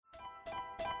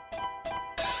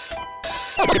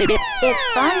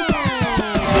It's fun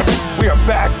time. We are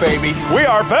back, baby. We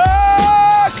are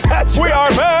back! We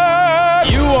are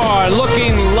back! You are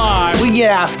looking live. We get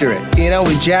after it. You know,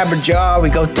 we jabber jaw, we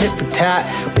go tit for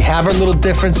tat, we have our little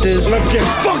differences. Let's get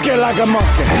funky like a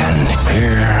monkey. And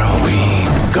here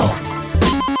we go.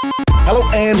 Hello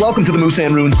and welcome to the Moose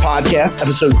and Runes podcast,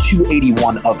 episode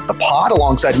 281 of the pod.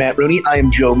 Alongside Matt Rooney, I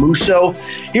am Joe Musso,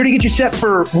 here to get you set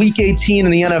for Week 18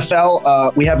 in the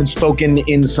NFL. We haven't spoken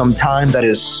in some time. That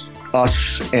is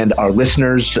us and our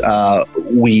listeners.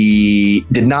 We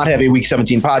did not have a Week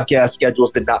 17 podcast.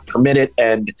 Schedules did not permit it,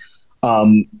 and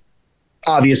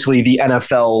obviously the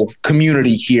NFL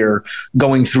community here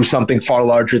going through something far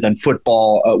larger than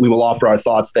football. We will offer our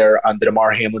thoughts there on the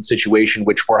Damar Hamlin situation,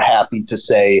 which we're happy to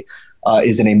say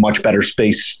is in a much better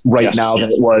space right now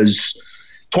than it was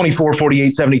 24,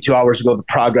 48, 72 hours ago. The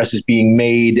progress is being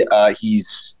made.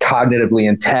 He's cognitively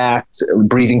intact. The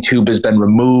breathing tube has been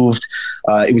removed.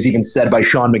 It was even said by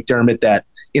Sean McDermott that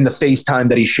in the FaceTime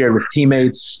that he shared with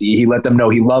teammates, he let them know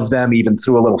he loved them, even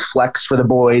threw a little flex for the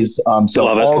boys.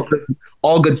 So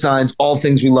all good signs, all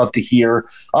things we love to hear.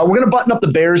 We're going to button up the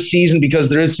Bears season because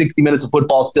there is 60 minutes of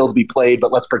football still to be played,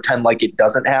 but let's pretend like it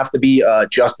doesn't have to be.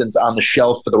 Justin's on the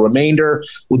shelf for the remainder.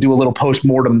 We'll do a little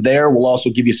post-mortem there. We'll also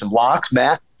give you some locks.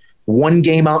 Matt, one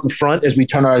game out in front as we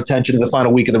turn our attention to the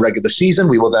final week of the regular season.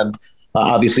 We will then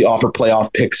obviously offer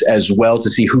playoff picks as well to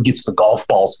see who gets the golf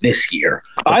balls this year.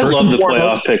 I love the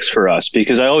playoff picks for us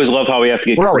because I always love how we have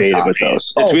to get creative with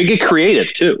those. We get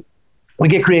creative too. We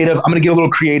get creative. I'm going to get a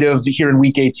little creative here in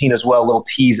Week 18 as well, a little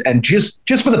tease. And just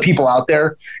for the people out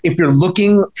there, if you're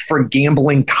looking for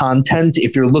gambling content,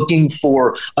 if you're looking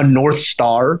for a North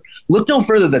Star, look no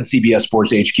further than CBS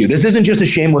Sports HQ. This isn't just a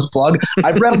shameless plug.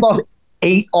 I've read off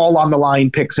 8 all on the line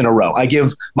picks in a row. I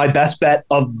give my best bet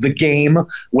of the game,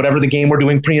 whatever the game we're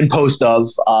doing pre and post of.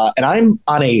 And I'm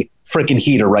on a freaking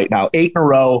heater right now, 8 in a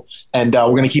row. And we're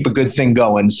going to keep a good thing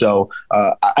going. So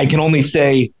I can only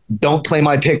say, don't play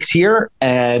my picks here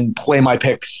and play my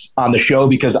picks on the show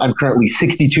because I'm currently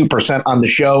 62% on the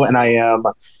show and I am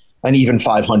an even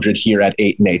 500 here at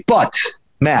 8-8. But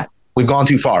Matt, we've gone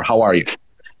too far. How are you?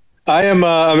 I am.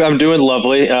 I'm doing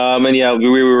lovely. And yeah,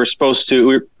 we were supposed to.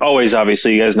 We always,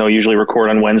 obviously, you guys know, usually record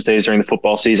on Wednesdays during the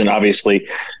football season. Obviously,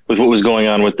 with what was going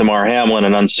on with Damar Hamlin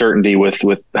and uncertainty with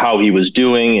how he was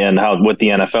doing and what the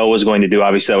NFL was going to do,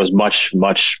 obviously that was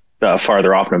much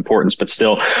farther off in importance. But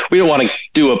still, we don't want to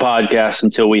do a podcast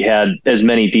until we had as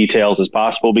many details as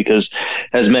possible because,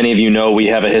 as many of you know, we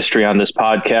have a history on this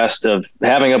podcast of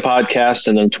having a podcast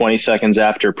and then 20 seconds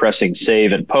after pressing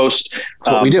save and post, that's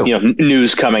what we do.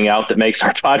 News coming out that makes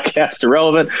our podcast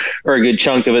irrelevant or a good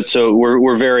chunk of it. So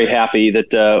we're very happy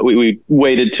that we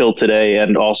waited till today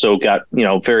and also got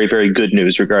very, very good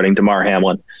news regarding Damar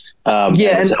Hamlin. And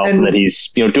that he's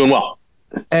doing well.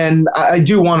 And I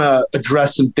do want to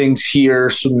address some things here,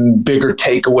 some bigger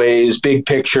takeaways, big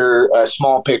picture,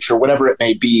 small picture, whatever it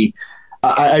may be.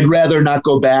 I'd rather not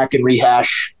go back and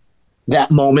rehash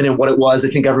that moment and what it was. I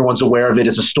think everyone's aware of it.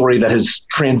 It's a story that has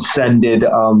transcended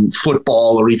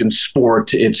football or even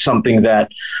sport. It's something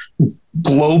that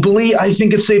globally, I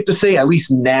think it's safe to say, at least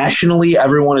nationally,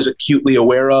 everyone is acutely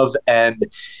aware of. And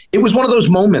it was one of those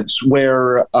moments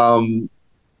where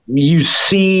you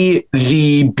see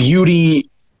the beauty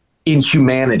in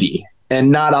humanity and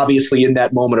not obviously in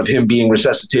that moment of him being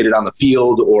resuscitated on the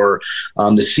field or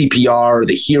the CPR,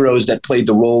 the heroes that played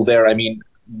the role there. I mean,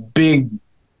 big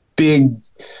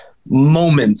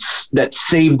moments that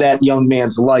saved that young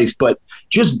man's life, but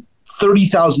just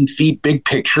 30,000 feet, big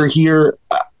picture here.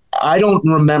 I don't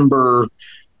remember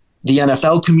the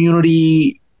NFL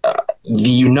community, the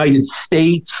United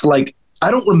States, I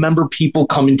don't remember people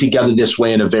coming together this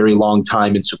way in a very long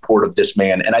time in support of this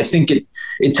man. And I think it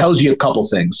tells you a couple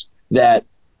things that,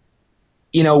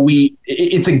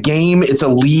 it's a game, it's a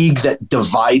league that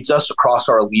divides us across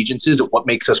our allegiances.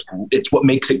 It's what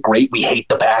makes it great. We hate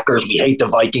the Packers. We hate the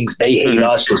Vikings. They hate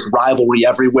us. There's rivalry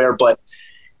everywhere. But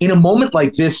in a moment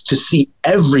like this, to see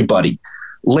everybody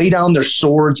lay down their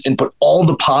swords and put all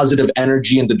the positive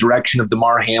energy in the direction of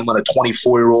Damar Hamlin, a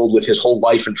 24-year-old with his whole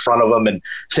life in front of him. And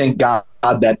thank God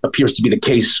that appears to be the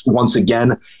case once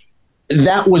again.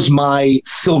 That was my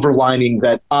silver lining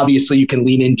that obviously you can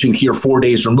lean into here 4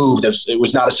 days removed. It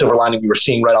was not a silver lining we were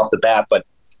seeing right off the bat, but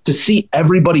to see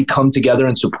everybody come together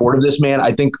in support of this man,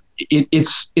 I think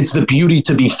it's the beauty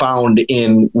to be found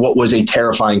in what was a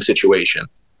terrifying situation.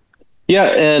 Yeah,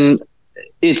 and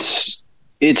it's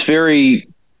very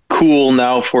cool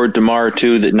now for Damar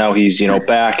too, that now he's,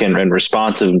 back and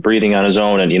responsive and breathing on his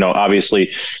own. And,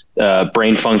 obviously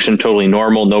brain function, totally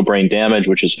normal, no brain damage,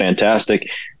 which is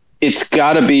fantastic. It's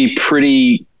gotta be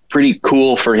pretty pretty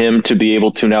cool for him to be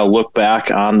able to now look back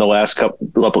on the last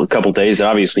couple days that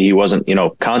obviously he wasn't,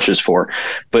 conscious for,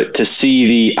 but to see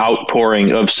the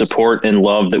outpouring of support and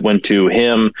love that went to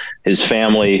him, his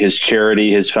family, his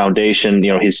charity, his foundation,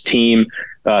 his team,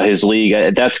 his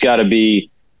league, that's got to be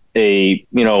a,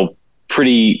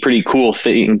 pretty cool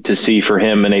thing to see for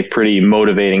him, and a pretty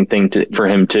motivating thing for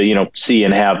him to, see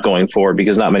and have going forward,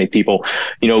 because not many people,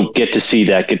 get to see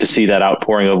that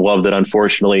outpouring of love that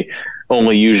unfortunately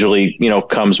only usually,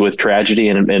 comes with tragedy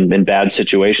and bad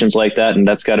situations like that. And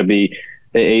that's got to be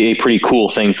a pretty cool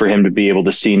thing for him to be able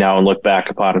to see now and look back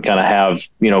upon and kind of have,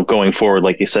 going forward,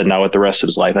 like you said, now with the rest of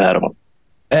his life ahead of him.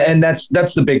 And that's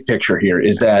the big picture here,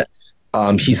 is that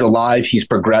he's alive, he's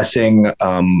progressing.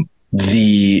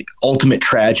 The ultimate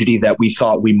tragedy that we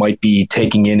thought we might be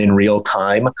taking in real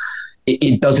time,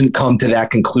 it doesn't come to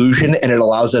that conclusion, and it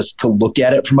allows us to look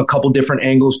at it from a couple different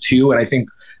angles too. And I think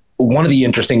one of the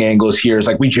interesting angles here is,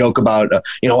 like, we joke about,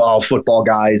 all football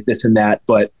guys, this and that,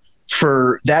 but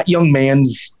for that young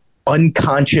man's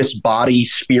unconscious body,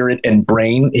 spirit, and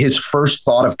brain, his first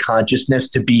thought of consciousness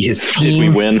to be his team if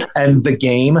we win and the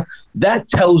game, that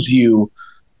tells you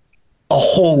a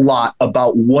whole lot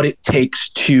about what it takes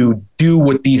to do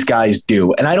what these guys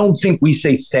do. And I don't think we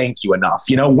say thank you enough.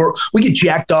 We get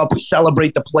jacked up, we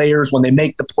celebrate the players when they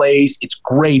make the plays. It's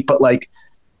great, but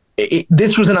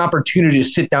this was an opportunity to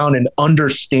sit down and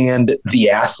understand the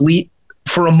athlete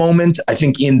for a moment, I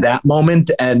think, in that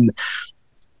moment. And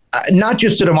not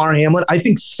just to Damar Hamlin, I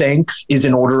think thanks is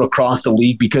in order across the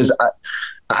league, because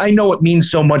I know it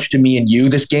means so much to me and you,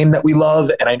 this game that we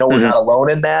love, and I know we're not alone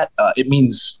in that. It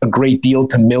means a great deal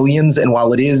to millions, and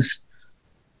while it is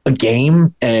a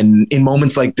game, and in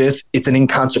moments like this, it's an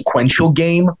inconsequential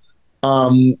game,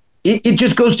 it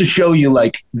just goes to show you,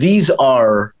 this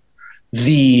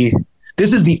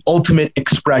is the ultimate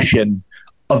expression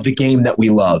of the game that we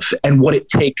love and what it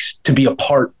takes to be a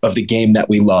part of the game that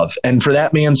we love. And for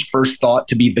that man's first thought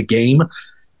to be the game,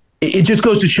 it just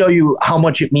goes to show you how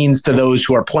much it means to those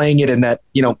who are playing it, and that,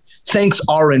 thanks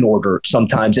are in order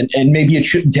sometimes. And maybe it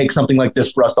shouldn't take something like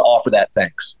this for us to offer that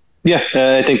thanks. Yeah,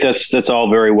 I think that's all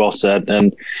very well said.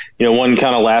 And, one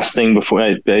kind of last thing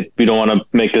before we don't want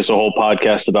to make this a whole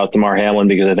podcast about Damar Hamlin,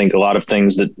 because I think a lot of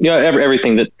things that,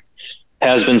 everything that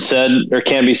has been said or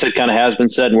can be said kind of has been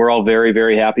said, and we're all very,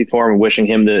 very happy for him and wishing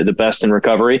him the best in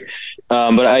recovery.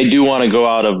 But I do want to go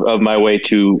out of my way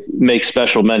to make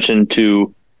special mention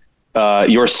to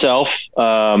yourself,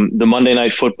 the Monday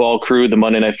Night Football crew, the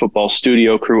Monday Night Football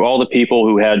studio crew, all the people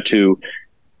who had to,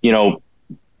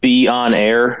 be on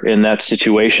air in that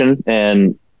situation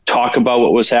and talk about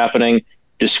what was happening,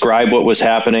 describe what was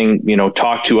happening,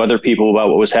 talk to other people about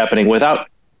what was happening without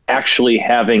actually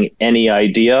having any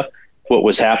idea what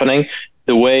was happening.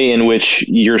 The way in which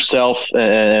yourself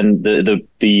and the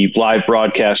live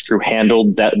broadcast crew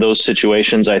handled those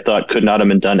situations, I thought could not have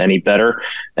been done any better.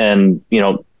 And,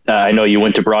 I know you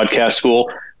went to broadcast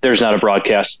school. There's not a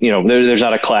broadcast, there's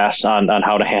not a class on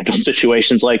how to handle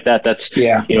situations like that. That's,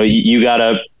 you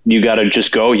gotta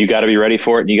just go, you gotta be ready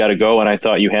for it, and you gotta go. And I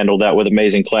thought you handled that with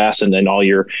amazing class. And then all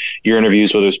your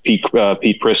interviews, whether it was Pete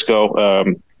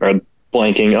Prisco, or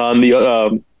blanking on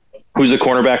the, who's the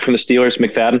cornerback from the Steelers?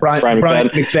 McFadden? Brian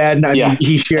McFadden. I mean,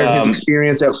 he shared his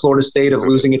experience at Florida State of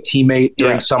losing a teammate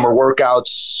during summer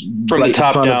workouts. From the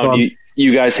top down,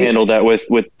 you guys handled that with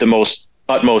the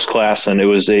utmost class, and it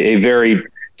was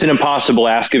it's an impossible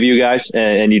ask of you guys,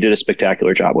 and you did a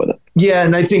spectacular job with it. Yeah,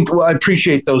 and I think, I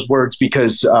appreciate those words,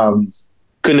 because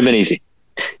couldn't have been easy.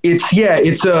 It's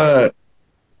the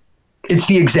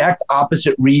exact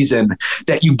opposite reason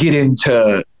that you get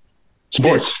into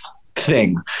sports. This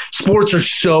thing. Sports are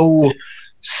so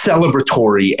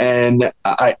celebratory, and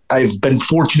I've been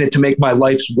fortunate to make my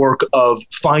life's work of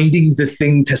finding the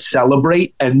thing to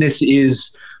celebrate, and this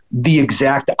is the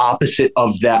exact opposite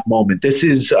of that moment. This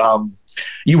is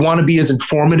you want to be as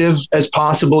informative as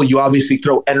possible. You obviously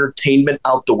throw entertainment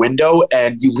out the window,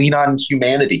 and you lean on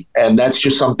humanity, and that's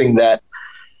just something that,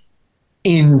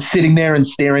 in sitting there and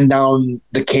staring down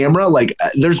the camera,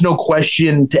 there's no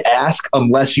question to ask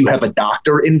unless you have a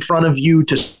doctor in front of you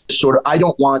to I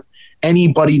don't want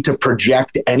anybody to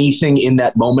project anything in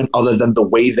that moment other than the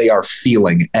way they are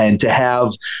feeling. And to have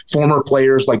former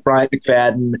players like Brian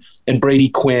McFadden and Brady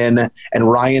Quinn and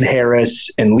Ryan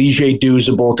Harris and Lige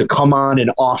Douzable to come on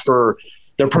and offer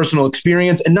their personal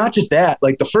experience. And not just that,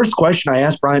 the first question I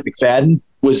asked Brian McFadden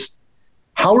was,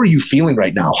 how are you feeling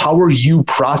right now? How are you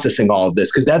processing all of this?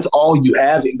 Because that's all you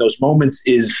have in those moments,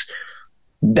 is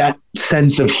that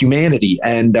sense of humanity.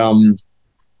 And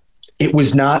it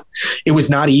was not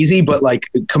easy, but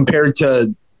compared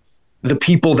to the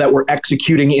people that were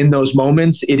executing in those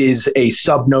moments, it is a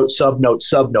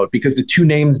subnote, because the two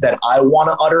names that I want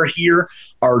to utter here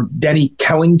are Denny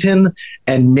Kellington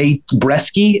and Nate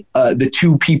Bresky, the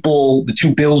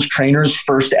two Bills trainers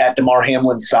first at Damar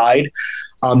Hamlin's side.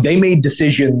 They made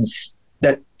decisions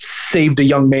that saved a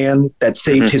young man, that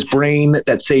saved his brain,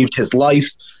 that saved his life,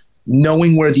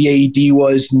 knowing where the AED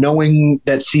was, knowing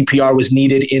that CPR was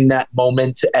needed in that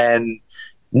moment, and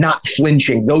not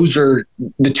flinching. Those are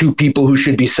the two people who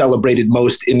should be celebrated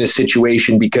most in this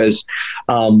situation, because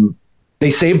they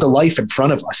saved a life in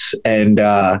front of us. And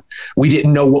we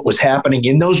didn't know what was happening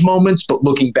in those moments, but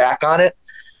looking back on it,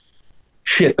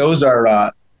 shit, those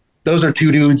are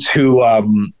two dudes who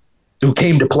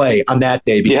came to play on that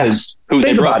day, because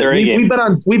think about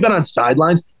it. We've been on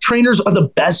sidelines. Trainers are the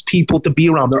best people to be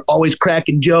around. They're always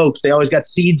cracking jokes. They always got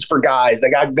seeds for guys.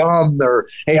 They got gum. They're,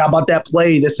 hey, how about that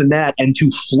play? This and that. And to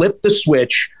flip the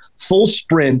switch, full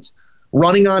sprint,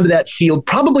 running onto that field,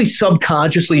 probably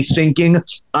subconsciously thinking,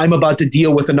 I'm about to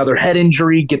deal with another head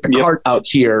injury, get the cart out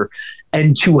here,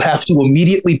 and to have to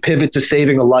immediately pivot to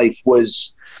saving a life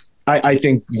was, I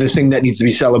think, the thing that needs to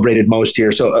be celebrated most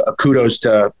here. So kudos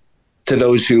to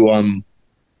those who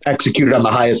executed on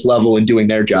the highest level in doing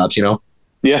their jobs, you know?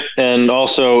 Yeah. And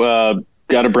also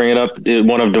got to bring it up.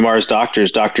 One of Damar's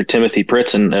doctors, Dr. Timothy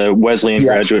Pritzen, a Wesleyan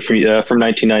graduate from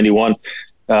 1991.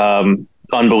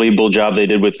 Unbelievable job they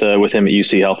did with him at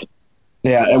UC Health.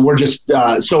 Yeah. And we're just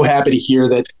so happy to hear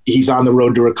that he's on the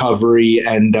road to recovery,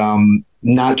 and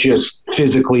not just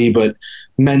physically, but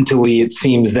mentally. It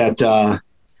seems that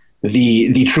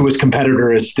the truest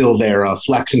competitor is still there,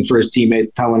 flexing for his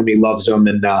teammates, telling him he loves them.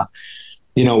 And,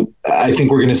 I think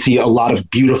we're going to see a lot of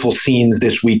beautiful scenes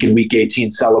this week in Week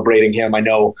 18 celebrating him. I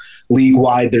know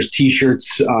league-wide there's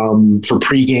T-shirts for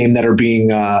pregame that are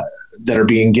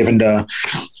being given to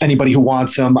anybody who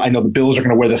wants them. I know the Bills are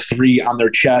going to wear the 3 on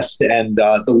their chest, and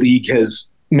the league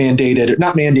has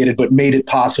not mandated, but made it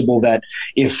possible that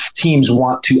if teams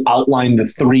want to outline the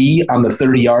 3 on the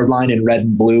 30-yard line in red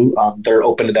and blue, they're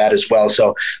open to that as well.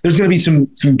 So there's going to be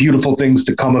some beautiful things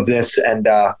to come of this, and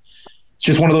it's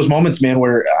just one of those moments, man,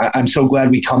 where I'm so glad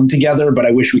we come together, but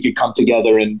I wish we could come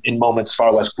together in moments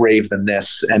far less grave than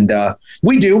this. And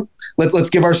we do. Let's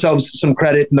give ourselves some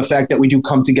credit in the fact that we do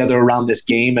come together around this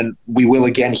game, and we will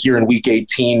again here in Week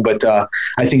 18. But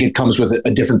I think it comes with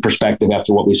a different perspective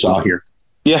after what we saw here.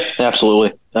 Yeah,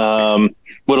 absolutely.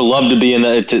 Would have loved to be in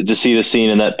that to see the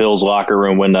scene in that Bills locker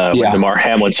room when Damar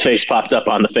Hamlin's face popped up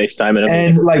on the FaceTime.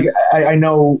 And like, I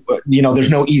know,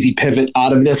 there's no easy pivot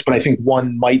out of this, but I think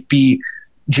one might be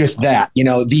just that,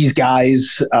 these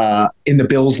guys in the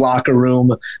Bills locker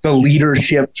room, the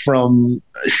leadership from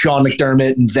Sean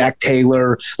McDermott and Zach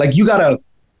Taylor, like, you gotta,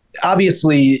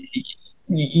 obviously,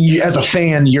 as a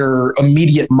fan, your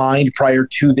immediate mind prior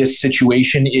to this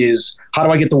situation is, how do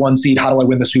I get the 1 seed? How do I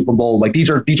win the Super Bowl? Like, these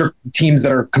are teams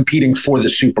that are competing for the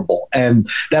Super Bowl, and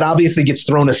that obviously gets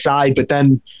thrown aside. But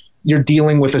then you're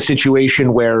dealing with a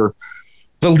situation where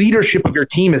the leadership of your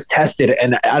team is tested,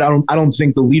 and I don't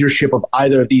think the leadership of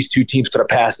either of these two teams could have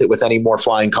passed it with any more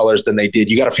flying colors than they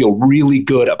did. You got to feel really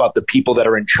good about the people that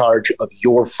are in charge of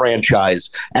your franchise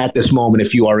at this moment,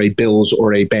 if you are a Bills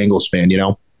or a Bengals fan,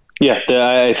 Yeah,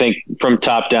 I think from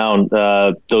top down,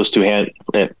 those two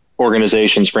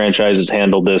organizations, franchises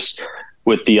handled this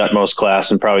with the utmost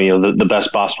class and probably the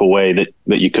best possible way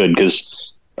that you could.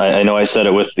 Because I know I said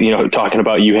it with talking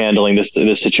about you handling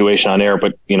this situation on air,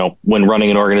 but when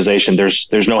running an organization,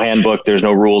 there's no handbook, there's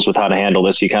no rules with how to handle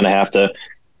this. You kind of have to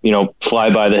fly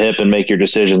by the hip and make your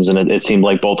decisions, and it seemed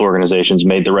like both organizations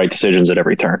made the right decisions at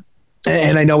every turn.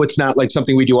 And I know it's not like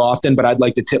something we do often, but I'd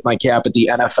like to tip my cap at the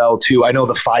NFL too. I know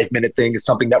the 5-minute thing is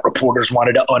something that reporters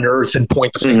wanted to unearth and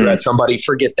point the finger at somebody.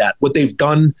 Forget that. What they've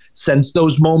done since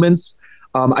those moments,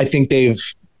 I think they've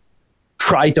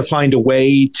tried to find a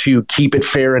way to keep it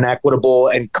fair and equitable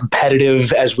and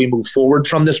competitive as we move forward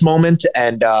from this moment.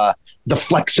 And the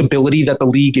flexibility that the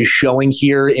league is showing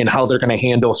here in how they're going to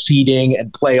handle seeding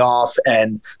and playoff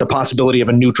and the possibility of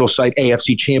a neutral site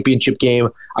AFC championship game,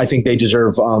 I think they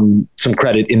deserve some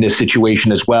credit in this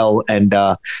situation as well. And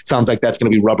sounds like that's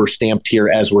going to be rubber stamped here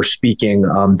as we're speaking,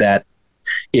 that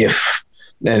if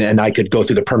and I could go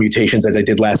through the permutations as I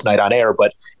did last night on air,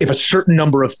 but if a certain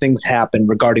number of things happen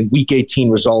regarding Week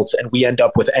 18 results and we end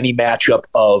up with any matchup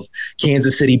of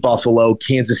Kansas City, Buffalo,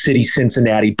 Kansas City,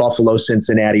 Cincinnati, Buffalo,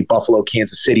 Cincinnati, Buffalo,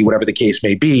 Kansas City, whatever the case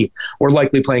may be, we're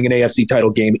likely playing an AFC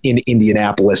title game in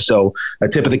Indianapolis. So a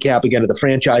tip of the cap again to the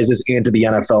franchises and to the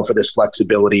NFL for this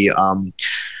flexibility.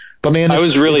 But man, I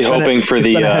was really hoping for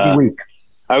the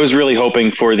I was really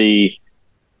hoping for the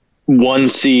 1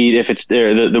 seed, if it's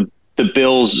there, the the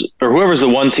Bills or whoever's the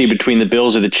 1 seed between the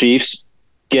Bills or the Chiefs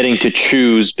getting to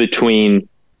choose between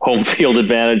home field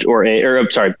advantage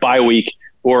bye week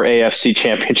or AFC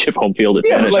Championship home field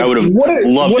advantage. I would have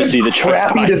loved to see the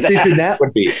crappy decision that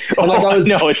would be.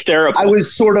 No, it's terrible. I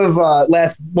was sort of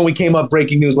when we came up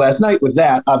breaking news last night with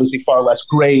that, obviously far less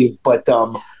grave, but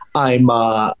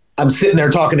I'm sitting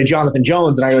there talking to Jonathan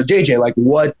Jones, and I go, JJ, like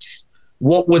what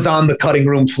was on the cutting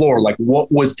room floor? Like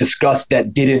what was discussed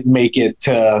that didn't make it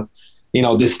to,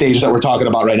 this stage that we're talking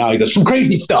about right now? He goes, some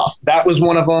crazy stuff. That was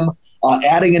one of them.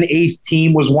 Adding an 8th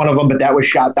team was one of them, but that was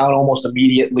shot down almost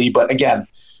immediately. But again,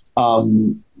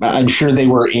 I'm sure they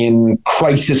were in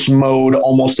crisis mode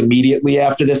almost immediately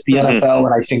after this, the NFL,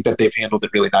 and I think that they've handled it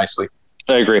really nicely.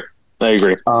 I agree.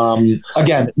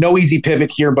 Again, no easy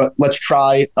pivot here, but let's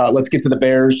try. Let's get to the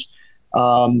Bears.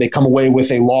 They come away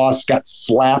with a loss, got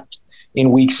slapped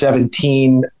in Week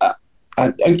 17.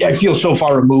 I feel so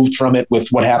far removed from it with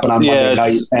what happened on Monday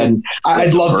night, and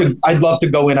I'd love to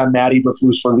go in on Matt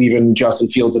Eberflus for leaving Justin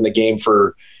Fields in the game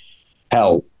for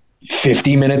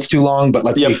 50 minutes too long, but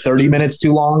let's say 30 minutes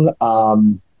too long.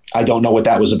 I don't know what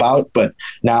that was about, but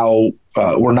now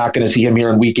we're not going to see him here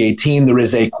in Week 18. There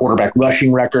is a quarterback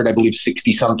rushing record, I believe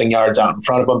 60-something yards out in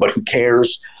front of him, but who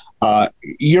cares?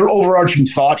 Your overarching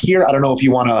thought here, I don't know if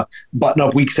you want to button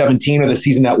up Week 17 or the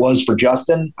season that was for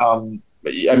Justin.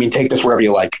 Take this wherever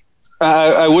you like.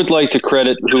 I would like to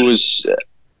credit who was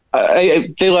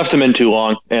they left him in too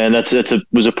long, and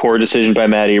was a poor decision by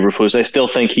Matt Eberflus. I still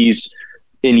think he's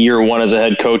in year 1 as a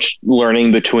head coach,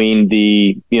 learning between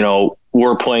the,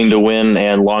 we're playing to win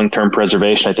and long-term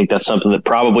preservation. I think that's something that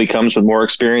probably comes with more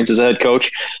experience as a head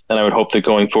coach. And I would hope that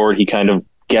going forward, he kind of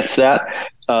gets that.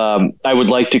 I would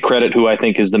like to credit who I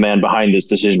think is the man behind this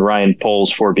decision, Ryan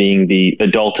Poles, for being the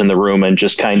adult in the room and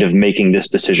just kind of making this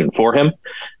decision for him,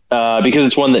 because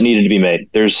it's one that needed to be made.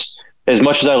 As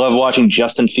much as I love watching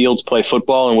Justin Fields play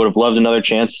football and would have loved another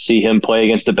chance to see him play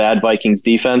against a bad Vikings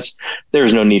defense,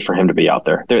 there's no need for him to be out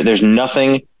there. There's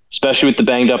nothing, especially with the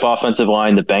banged up offensive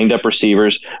line, the banged up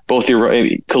receivers.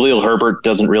 Khalil Herbert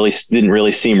didn't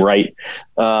really seem right.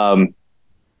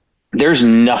 There's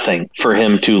nothing for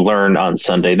him to learn on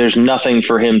Sunday. There's nothing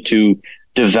for him to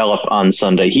develop on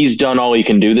Sunday. He's done all he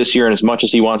can do this year, and as much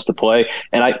as he wants to play,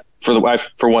 and I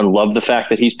for one love the fact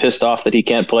that he's pissed off that he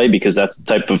can't play, because that's the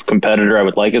type of competitor I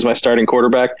would like as my starting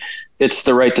quarterback. It's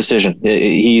the right decision.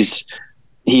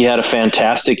 He had a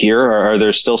fantastic year. Are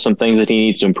there still some things that he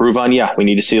needs to improve on? Yeah, we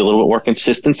need to see a little bit more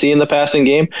consistency in the passing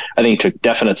game. I think he took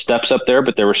definite steps up there,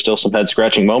 but there were still some head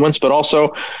scratching moments. But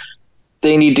also,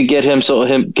 they need to get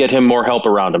him more help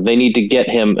around him. They need to get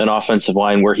him an offensive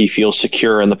line where he feels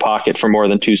secure in the pocket for more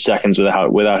than 2 seconds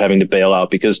without having to bail out.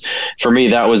 Because for me,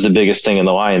 that was the biggest thing in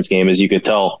the Lions game, as you could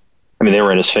tell. I mean, they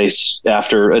were in his face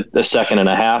after a second and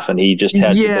a half, and he just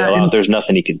had to bail out. There's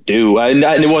nothing he could do. And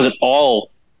it wasn't all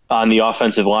on the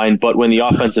offensive line, but when the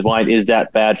offensive line is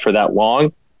that bad for that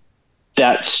long,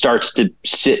 that starts to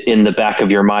sit in the back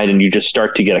of your mind, and you just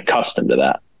start to get accustomed to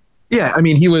that. Yeah, I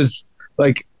mean, he was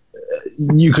like,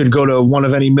 you could go to one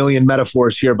of any million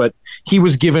metaphors here, but he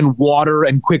was given water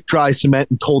and quick dry cement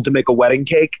and told to make a wedding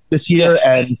cake this year,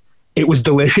 and it was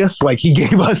delicious. Like, he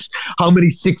gave us how many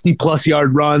 60-plus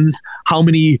yard runs, how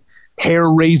many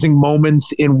hair-raising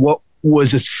moments in what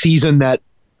was a season that,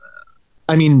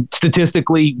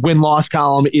 statistically, win-loss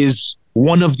column is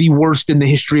one of the worst in the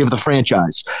history of the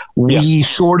franchise. We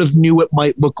sort of knew it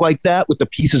might look like that with the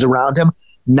pieces around him.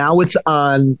 Now it's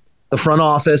on the front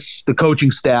office, the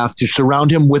coaching staff, to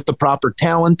surround him with the proper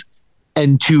talent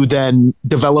and to then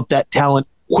develop that talent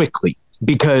quickly,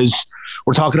 because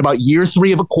we're talking about year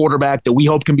 3 of a quarterback that we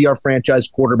hope can be our franchise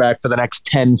quarterback for the next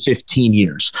 10, 15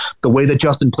 years. The way that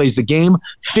Justin plays the game,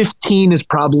 15 is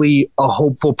probably a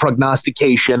hopeful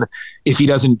prognostication if he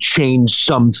doesn't change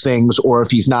some things or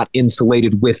if he's not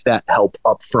insulated with that help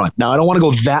up front. Now, I don't want to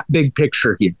go that big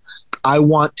picture here. I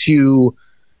want to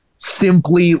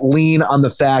simply lean on the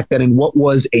fact that in what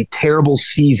was a terrible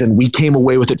season, we came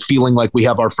away with it feeling like we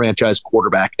have our franchise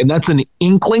quarterback. And that's an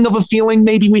inkling of a feeling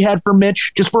maybe we had for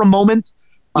Mitch just for a moment.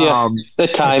 Yeah,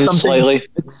 at times, slightly.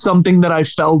 It's something that I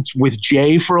felt with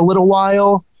Jay for a little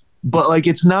while, but like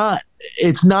it's not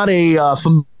a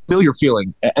familiar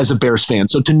feeling as a Bears fan.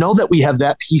 So to know that we have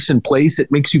that piece in place,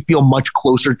 it makes you feel much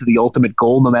closer to the ultimate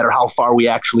goal, no matter how far we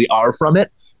actually are from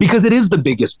it, because it is the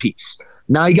biggest piece.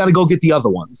 Now you got to go get the other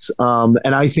ones.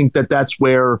 And I think that that's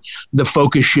where the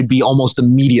focus should be almost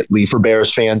immediately for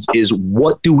Bears fans is,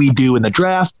 what do we do in the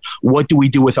draft? What do we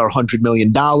do with our $100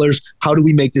 million? How do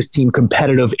we make this team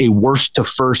competitive, a worst to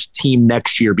first team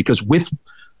next year? Because with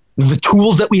the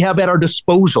tools that we have at our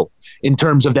disposal in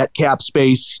terms of that cap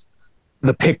space,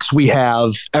 the picks we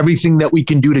have, everything that we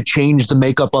can do to change the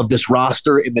makeup of this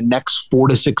roster in the next 4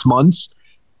 to 6 months,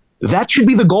 that should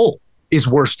be the goal, is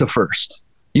worst to first.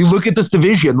 You look at this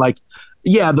division, like,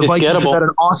 yeah, the Vikings have had an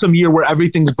awesome year where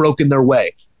everything's broken their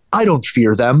way. I don't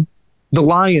fear them. The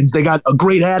Lions, they got a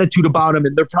great attitude about them,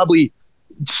 and they're probably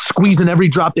squeezing every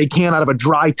drop they can out of a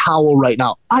dry towel right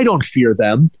now. I don't fear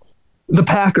them. The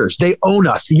Packers, they own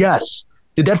us, yes.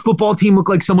 Did that football team look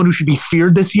like someone who should be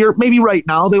feared this year? Maybe right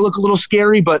now they look a little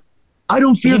scary, but I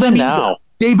don't fear them either.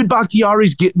 David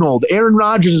Bakhtiari's getting old. Aaron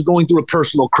Rodgers is going through a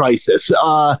personal crisis.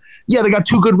 Yeah, they got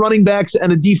 2 good running backs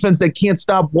and a defense that can't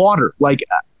stop water. Like,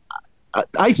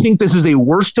 I think this is a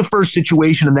worst to first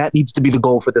situation, and that needs to be the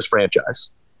goal for this franchise.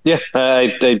 Yeah,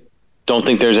 I don't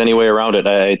think there's any way around it.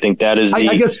 I think that is the,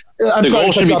 I guess, the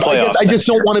goal should be playoffs. I just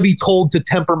don't want to be told to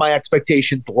temper my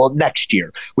expectations next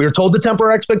year. We were told to temper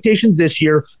our expectations this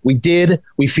year. We did.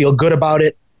 We feel good about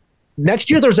it.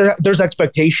 Next year, there's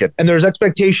expectation, and there's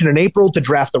expectation in April to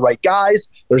draft the right guys.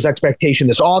 There's expectation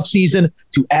this offseason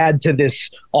to add to this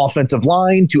offensive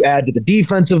line, to add to the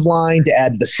defensive line, to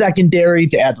add to the secondary,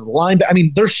 to add to the line. I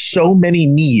mean, there's so many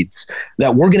needs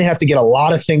that we're going to have to get a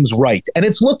lot of things right. And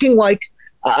it's looking like,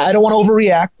 I don't want to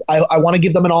overreact. I want to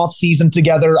give them an offseason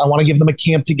together. I want to give them a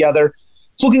camp together.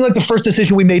 It's looking like the first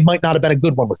decision we made might not have been a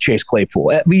good one with Chase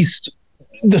Claypool, at least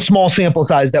the small sample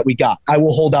size that we got. I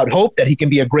will hold out hope that he can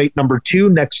be a great number 2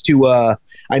 next to,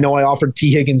 I know I offered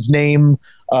T. Higgins' name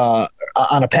on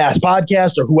a past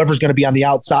podcast, or whoever's going to be on the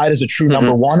outside as a true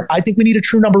number 1. I think we need a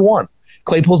true number 1.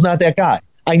 Claypool's not that guy.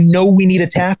 I know we need a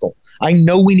tackle. I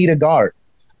know we need a guard.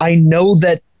 I know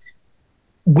that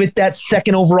with that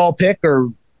second overall pick, or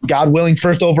God willing,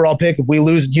 first overall pick, if we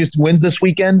lose and Houston wins this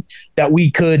weekend, that we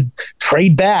could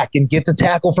trade back and get the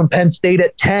tackle from Penn State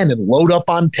at 10 and load up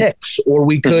on picks, or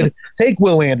we could take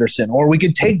Will Anderson, or we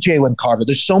could take Jalen Carter.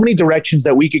 There's so many directions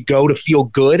that we could go to feel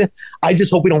good. I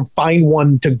just hope we don't find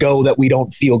one to go that we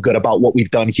don't feel good about what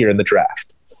we've done here in the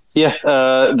draft. Yeah,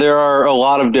 there are a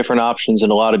lot of different options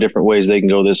and a lot of different ways they can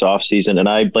go this offseason. And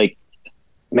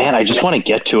I just want to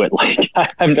get to it. Like,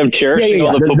 I'm cherishing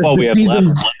all the football we have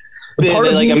left.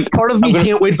 Part of me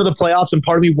can't wait for the playoffs, and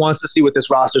part of me wants to see what this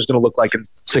roster is going to look like in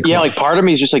 6 months. Yeah, like part of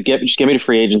me is just like, just give me to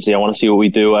free agency. I want to see what we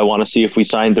do. I want to see if we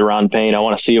sign Deron Payne. I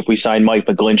want to see if we sign Mike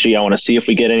McGlinchey. I want to see if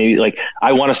we get any. Like,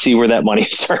 I want to see where that money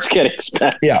starts getting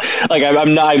spent. Yeah, like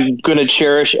I'm going to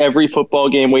cherish every football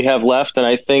game we have left, and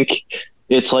I think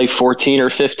it's like 14 or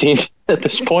 15 at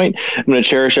this point. I'm going to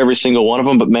cherish every single one of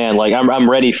them. But man, like I'm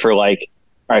ready for like.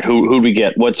 All right, who do we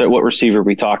get? What receiver are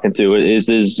we talking to? Is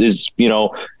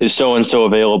so and so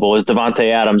available? Is Devontae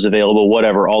Adams available?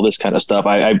 Whatever, all this kind of stuff.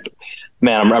 I'm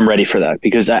ready for that,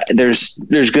 because there's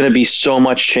going to be so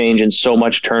much change and so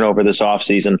much turnover this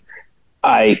offseason.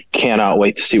 I cannot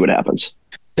wait to see what happens.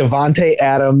 Devontae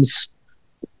Adams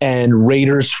and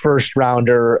Raiders first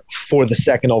rounder for the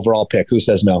second overall pick. Who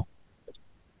says no?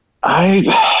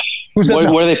 Who says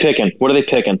no? What are they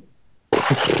picking?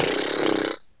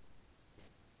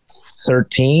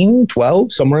 13,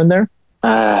 12, somewhere in there.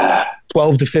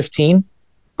 12 to 15.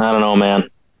 I don't know, man.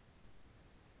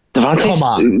 Devontae's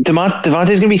going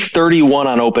to be 31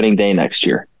 on opening day next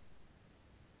year.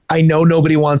 I know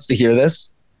nobody wants to hear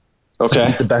this. Okay,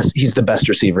 he's the best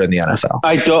receiver in the NFL.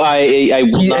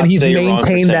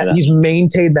 He's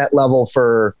maintained that level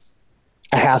for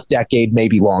a half decade,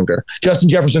 maybe longer. Justin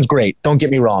Jefferson's great. Don't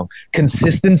get me wrong.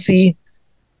 Consistency.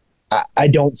 I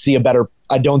don't see a better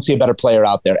player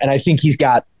out there. And I think he's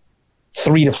got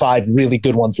 3 to 5 really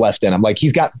good ones left in him. Like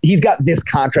he's got this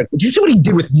contract. Did you see what he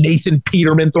did with Nathan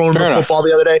Peterman throwing the football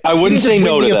the other day? I wouldn't say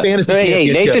no to that.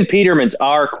 Hey, Nathan Peterman's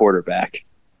our quarterback.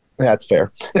 That's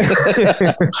fair.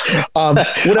 I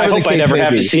hope I never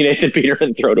have to see Nathan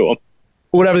Peterman throw to him.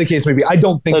 Whatever the case may be, I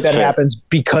don't think that happens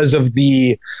because of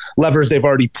the levers they've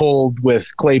already pulled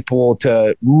with Claypool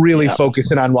to really focus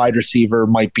in on wide receiver.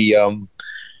 Might be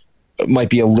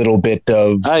a little bit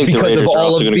of, I think because the Raiders of all are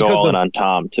also of going to go all in on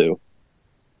Tom too.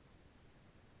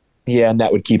 Yeah, and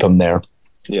that would keep him there.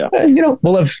 Yeah,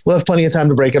 we'll have plenty of time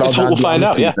to break it all down. We'll find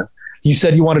out. Yeah. You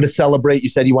said you wanted to celebrate. You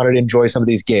said you wanted to enjoy some of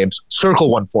these games.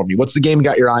 Circle one for me. What's the game you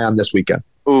got your eye on this weekend?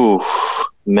 Ooh,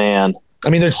 man. I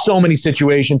mean, there's so many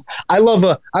situations. I love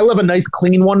a nice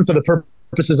clean one for the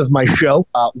purposes of my show.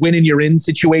 Win and you're in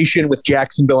situation with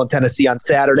Jacksonville and Tennessee on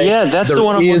Saturday. Yeah, that's the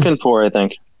one I'm looking for, I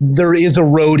think. There is a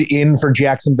road in for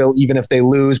Jacksonville, even if they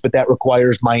lose, but that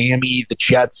requires Miami, the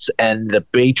Jets, and the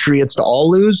Patriots to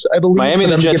all lose, I believe. Miami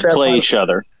and the Jets play each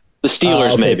other. The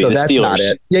Steelers, maybe. So that's Steelers. Not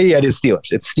it. Yeah, it is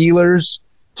Steelers. It's Steelers.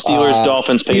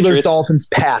 Dolphins, Patriots. Steelers, Dolphins,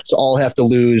 Pats all have to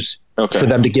lose for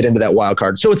them to get into that wild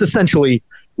card. So it's essentially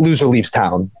loser leaves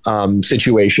town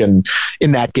situation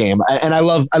in that game. And I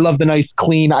love the nice,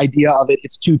 clean idea of it.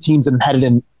 It's two teams that have headed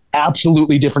in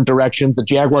absolutely different directions. The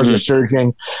Jaguars are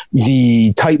surging.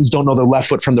 The Titans don't know their left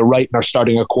foot from the right and are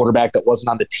starting a quarterback that wasn't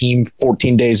on the team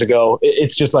 14 days ago.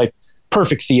 It's just like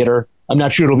perfect theater. I'm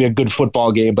not sure it'll be a good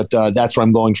football game, but that's where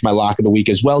I'm going for my lock of the week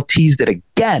as well. Teased it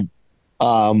again.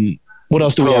 What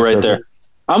else do we have right there?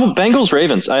 I'm a Bengals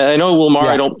Ravens. I know Lamar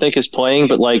I don't think is playing,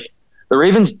 but like the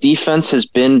Ravens defense has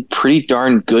been pretty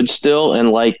darn good still.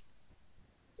 And like,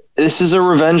 this is a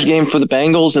revenge game for the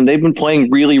Bengals, and they've been playing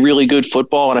really, really good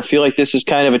football. And I feel like this is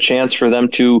kind of a chance for them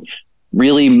to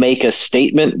really make a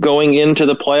statement going into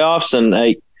the playoffs.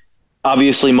 And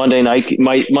obviously Monday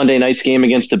night's game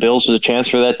against the Bills was a chance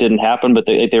for that. Didn't happen, but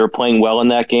they were playing well in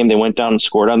that game. They went down and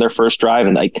scored on their first drive.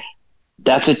 And like,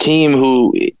 that's a team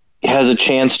who has a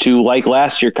chance to, like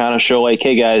last year, kind of show like,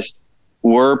 hey guys,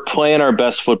 we're playing our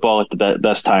best football at the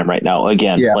best time right now.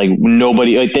 Again, like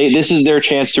nobody, like this is their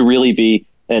chance to really be,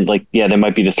 and like, yeah, they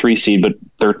might be the 3 seed, but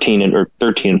 13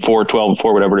 and 4, 12 and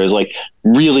 4, whatever it is, like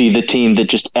really the team that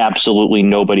just absolutely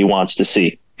nobody wants to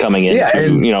see coming in. Yeah,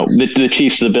 and the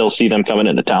Chiefs, the Bills see them coming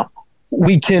into town.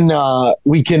 We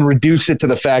can reduce it to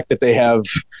the fact that they have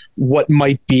what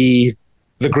might be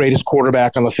the greatest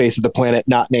quarterback on the face of the planet,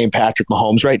 not named Patrick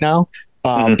Mahomes right now.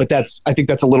 But I think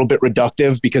that's a little bit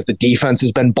reductive because the defense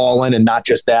has been balling, and not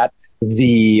just that.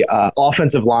 The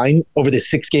offensive line over the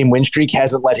 6-game win streak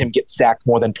hasn't let him get sacked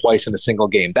more than twice in a single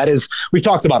game. That is, we've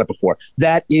talked about it before.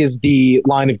 That is the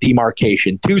line of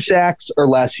demarcation. 2 sacks or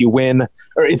less, you win,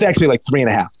 or it's actually like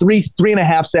 3.5.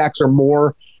 3.5 sacks or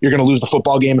more, you're going to lose the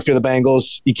football game if you're the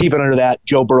Bengals. You keep it under that,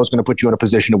 Joe Burrow's going to put you in a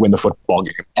position to win the football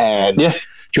game. And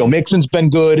Joe Mixon's been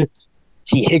good.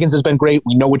 T. Higgins has been great.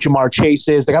 We know what Jamar Chase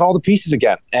is. They got all the pieces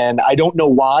again. And I don't know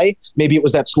why. Maybe it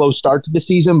was that slow start to the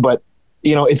season, but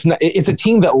it's a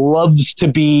team that loves to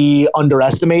be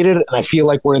underestimated. And I feel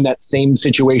like we're in that same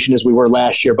situation as we were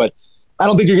last year, but I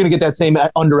don't think you're going to get that same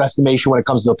underestimation when it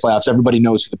comes to the playoffs. Everybody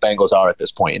knows who the Bengals are at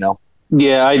this point,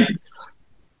 Yeah,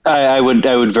 I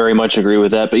would very much agree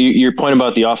with that. But your point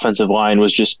about the offensive line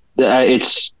was just,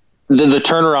 it's the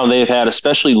turnaround they've had,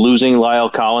 especially losing Lyle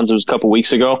Collins. It was a couple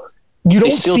weeks ago. You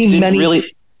don't see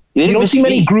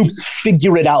many groups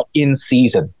figure it out in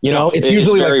season. It's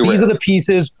usually like, these are the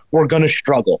pieces, we're going to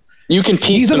struggle. You can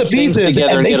piece these are the pieces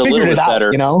together and they get a figured little it bit out,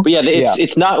 better. But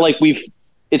it's not like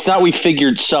we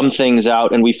figured some things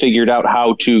out and we figured out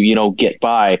how to, get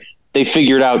by. They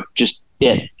figured out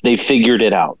they figured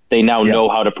it out. They now know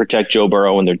how to protect Joe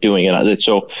Burrow, and they're doing it.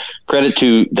 So credit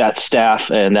to that staff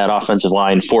and that offensive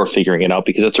line for figuring it out,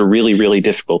 because that's a really, really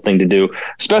difficult thing to do,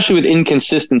 especially with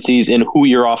inconsistencies in who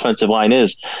your offensive line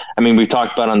is. I mean, we've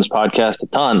talked about on this podcast a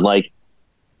ton, like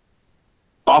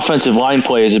offensive line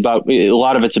play is about, a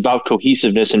lot of it's about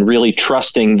cohesiveness and really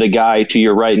trusting the guy to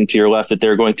your right and to your left that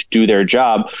they're going to do their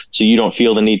job, so you don't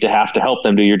feel the need to have to help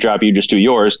them do your job. You just do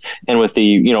yours. And with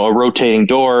the, a rotating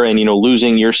door and,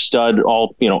 losing your stud,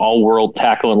 all world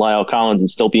tackle and Lyle Collins and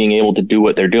still being able to do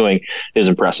what they're doing is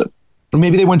impressive. Or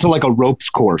maybe they went to like a ropes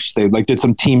course. They did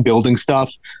some team building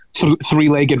stuff,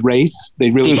 3-legged race.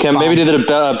 They really maybe they did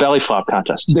a belly flop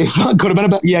contest. They could have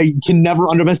been you can never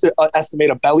underestimate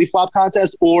a belly flop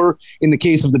contest. Or in the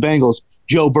case of the Bengals,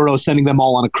 Joe Burrow sending them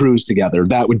all on a cruise together.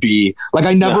 That would be like,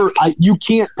 you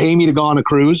can't pay me to go on a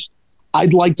cruise.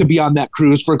 I'd like to be on that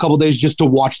cruise for a couple of days just to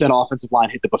watch that offensive line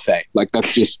hit the buffet. Like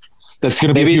that's going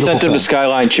to be maybe sent them to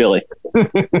Skyline Chili.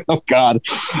 Oh God,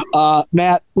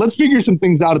 Matt, let's figure some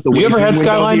things out at the. Have you ever had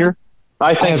Skyline here?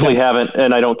 I thankfully haven't,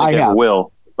 and I don't think I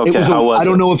will. Okay, I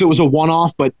don't know if it was a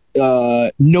one-off, but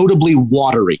notably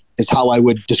watery is how I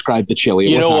would describe the chili.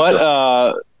 You know what?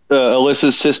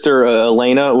 Alyssa's sister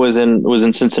Elena was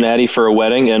in Cincinnati for a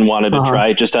wedding and wanted to try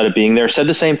it just out of being there. Said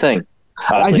the same thing.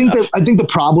 I think the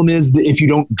problem is that if you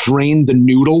don't drain the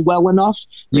noodle well enough,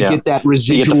 you get that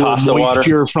residual moisture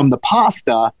water from the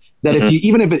pasta. That if you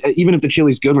even if the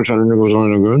chili's good, which I don't know is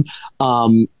good,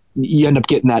 you end up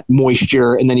getting that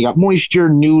moisture, and then you got moisture,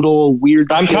 noodle,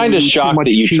 weird. I'm kind of shocked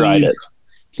that you tried it.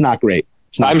 It's not great.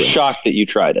 I'm shocked that you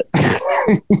tried it.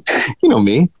 You know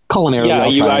me, culinary. Yeah,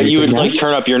 you would like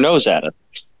turn up your nose at it.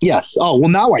 Yes. Oh, well,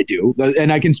 now I do.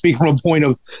 And I can speak from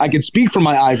I can speak from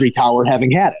my ivory tower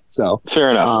having had it. So fair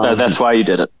enough. That's why you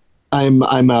did it. I'm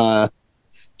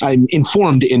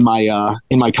informed in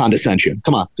my condescension.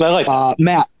 Come on. I like that.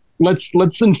 Matt,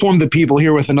 let's inform the people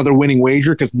here with another winning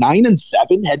wager, because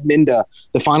 9-7 heading into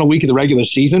the final week of the regular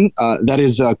season. That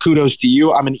is kudos to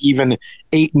you. I'm an even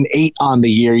 8-8 on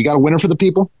the year. You got a winner for the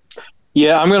people?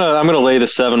 Yeah, I'm gonna lay the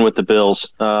 7 with the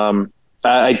Bills.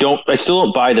 I still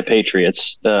don't buy the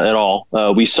Patriots at all.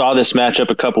 We saw this matchup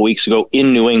a couple weeks ago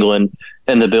in New England,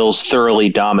 and the Bills thoroughly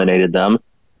dominated them.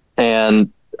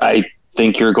 And I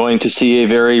think you're going to see a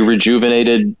very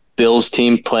rejuvenated Bills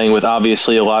team playing with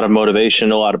obviously a lot of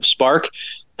motivation, a lot of spark.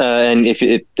 And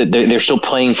they're still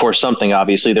playing for something,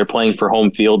 obviously. They're playing for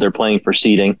home field. They're playing for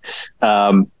seeding.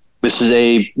 This is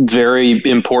a very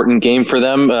important game for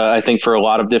them, I think, for a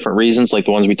lot of different reasons, like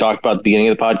the ones we talked about at the beginning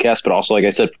of the podcast, but also, like I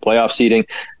said, for playoff seeding.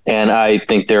 And I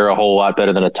think they're a whole lot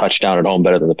better than a touchdown at home,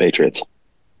 better than the Patriots.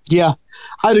 Yeah,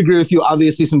 I'd agree with you.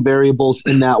 Obviously, some variables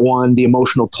in that one. The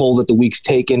emotional toll that the week's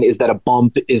taken. Is that a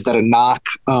bump? Is that a knock?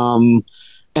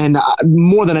 And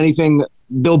more than anything,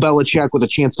 Bill Belichick with a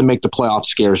chance to make the playoffs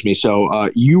scares me. So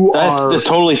That's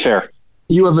totally fair.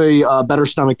 You have a better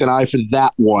stomach than I for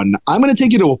that one. I'm going to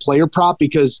take you to a player prop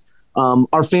because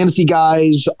our fantasy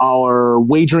guys, our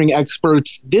wagering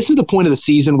experts, this is the point of the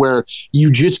season where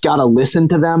you just got to listen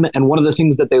to them. And one of the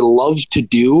things that they love to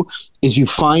do is you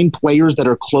find players that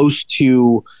are close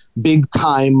to big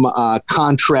time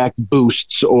contract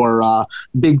boosts or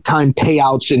big time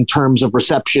payouts in terms of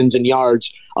receptions and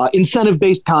yards, incentive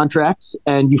based contracts.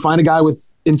 And you find a guy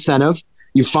with incentive.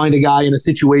 You find a guy in a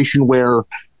situation where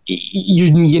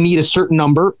you need a certain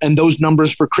number, and those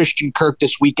numbers for Christian Kirk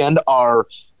this weekend are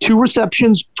 2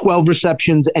 receptions, 12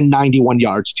 receptions, and 91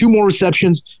 yards. 2 more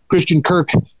receptions, Christian Kirk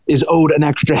is owed an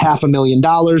extra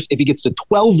 $500,000. If he gets to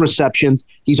 12 receptions,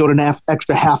 he's owed an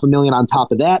extra $500,000 on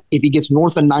top of that. If he gets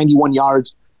north of 91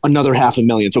 yards, another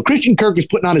 $500,000. So Christian Kirk is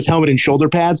putting on his helmet and shoulder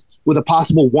pads with a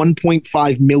possible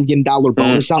 $1.5 million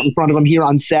bonus out in front of him here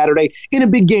on Saturday in a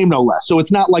big game, no less. So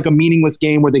it's not like a meaningless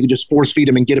game where they could just force feed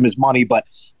him and get him his money, but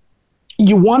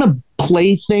you want to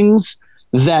play things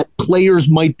that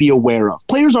players might be aware of.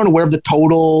 Players aren't aware of the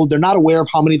total. They're not aware of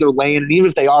how many they're laying. And even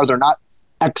if they are, they're not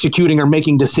executing or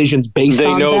making decisions based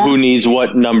on that. They know who needs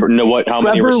what number, how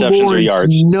many receptions or yards. Trevor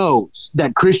Lawrence knows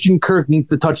that Christian Kirk needs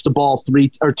to touch the ball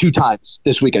 2 times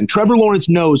this weekend. Trevor Lawrence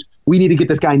knows we need to get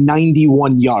this guy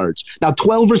 91 yards. Now,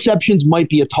 12 receptions might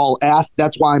be a tall ask.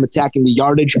 That's why I'm attacking the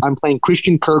yardage. I'm playing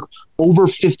Christian Kirk over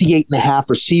 58.5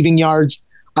 receiving yards.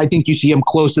 I think you see him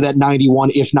close to that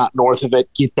 91, if not north of it.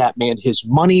 Get that man his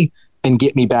money and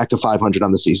get me back to 500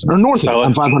 on the season, or north of it.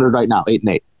 I'm 500 right now,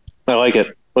 8-8. I like it.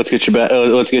 Let's get you back.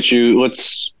 Let's get you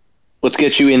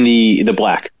in the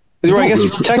black. I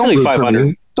guess technically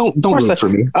 500. Don't root for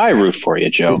me. I root for you,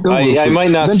 Joe. I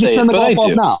might not then say just send it, the but golf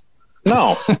balls now.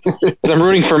 No, because I'm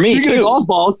rooting for me You're too. Golf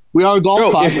balls. We are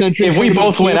golf balls. If we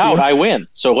both win out, I win.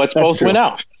 So let's both win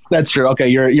out. That's true. Okay,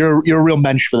 you're a real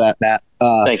mensch for that, Matt.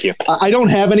 Thank you. I don't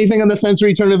have anything on the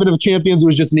Sensory Tournament of Champions. It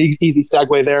was just an easy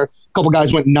segue there. A couple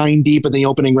guys went 9 deep in the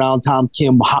opening round. Tom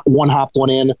Kim hopped one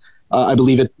in. I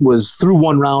believe it was through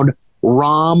one round.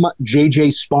 Rahm,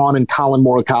 JJ Spawn, and Colin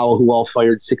Morikawa, who all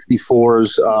fired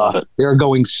 64s. They're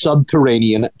going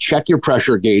subterranean. Check your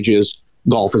pressure gauges.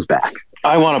 Golf is back.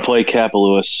 I want to play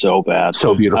Kapalua so bad.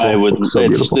 So beautiful.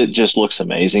 It just looks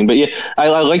amazing. But yeah, I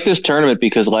like this tournament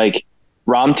because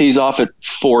Rahm tees off at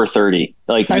 4:30.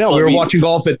 I know we were watching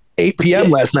golf at 8 p.m.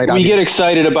 last night. We get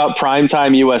excited about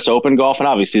primetime U.S. Open golf, and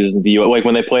obviously this is the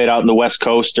when they play it out in the West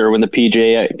Coast or when the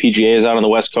PGA is out on the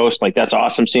West Coast. That's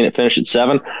awesome seeing it finish at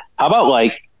 7. How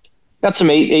about got some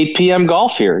 8 p.m.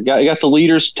 golf here? Got the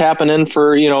leaders tapping in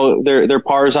for their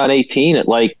pars on 18 at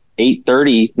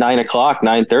 8:30, 9 o'clock,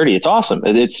 9:30. It's awesome.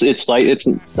 It's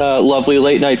lovely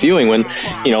late night viewing when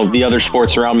the other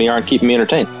sports around me aren't keeping me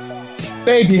entertained.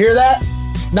 Babe, you hear that?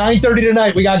 9:30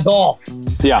 tonight. We got golf.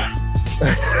 Yeah.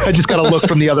 I just got a look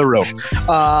from the other room.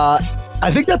 I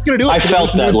think that's going to do it. I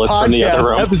felt that look from the other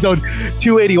room. Episode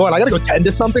 281. I got to go tend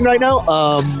to something right now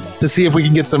to see if we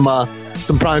can get some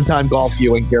primetime golf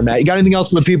viewing here, Matt. You got anything else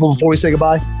for the people before we say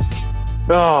goodbye?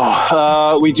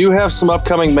 We do have some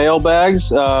upcoming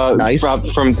mailbags. Nice.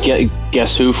 From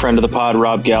Guess Who, friend of the pod,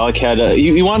 Rob Gallick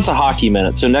he wants a hockey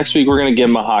minute. So next week we're going to give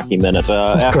him a hockey minute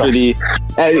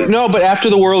after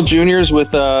the World Juniors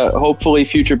with hopefully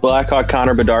future Blackhawk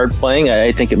Connor Bedard playing.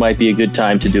 I think it might be a good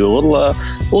time to do a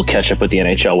little catch up with the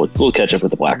NHL. We'll catch up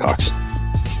with the Blackhawks.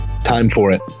 Time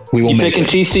for it. We will. You picking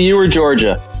TCU or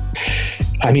Georgia?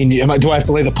 I mean, do I have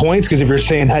to lay the points? Because if you're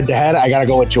saying head-to-head, I got to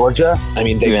go with Georgia. I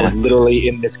mean, they were literally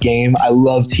in this game. I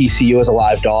love TCU as a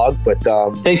live dog, but...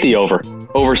 take the over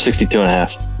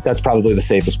 62.5. That's probably the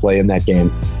safest play in that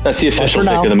game. That's the official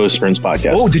pick of the Moose and Runes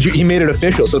podcast. Oh, he made it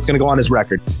official, so it's going to go on his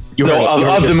record.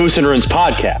 Of the Moose and Runes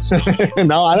podcast.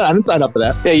 No, I didn't sign up for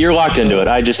that. Yeah, you're locked into it.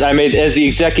 I made, as the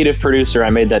executive producer, I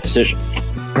made that decision.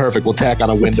 Perfect. We'll tack on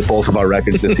a win to both of our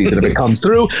records this season if it comes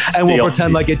through, and we'll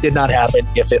pretend like it did not happen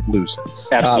if it loses.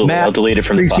 Absolutely. Matt, I'll delete it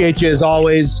from the pod. Appreciate you as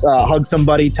always. Hug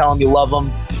somebody. Tell them you love them.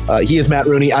 He is Matt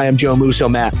Rooney. I am Joe Musso.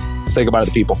 Matt, say goodbye to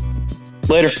the people.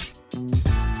 Later.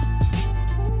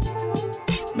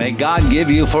 May God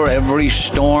give you for every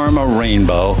storm a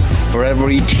rainbow, for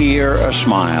every tear a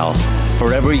smile,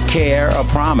 for every care a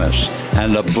promise,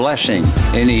 and a blessing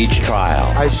in each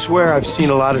trial. I swear I've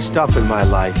seen a lot of stuff in my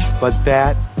life, but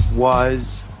that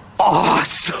was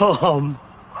awesome.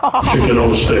 Chicken on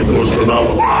the steak was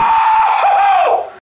phenomenal.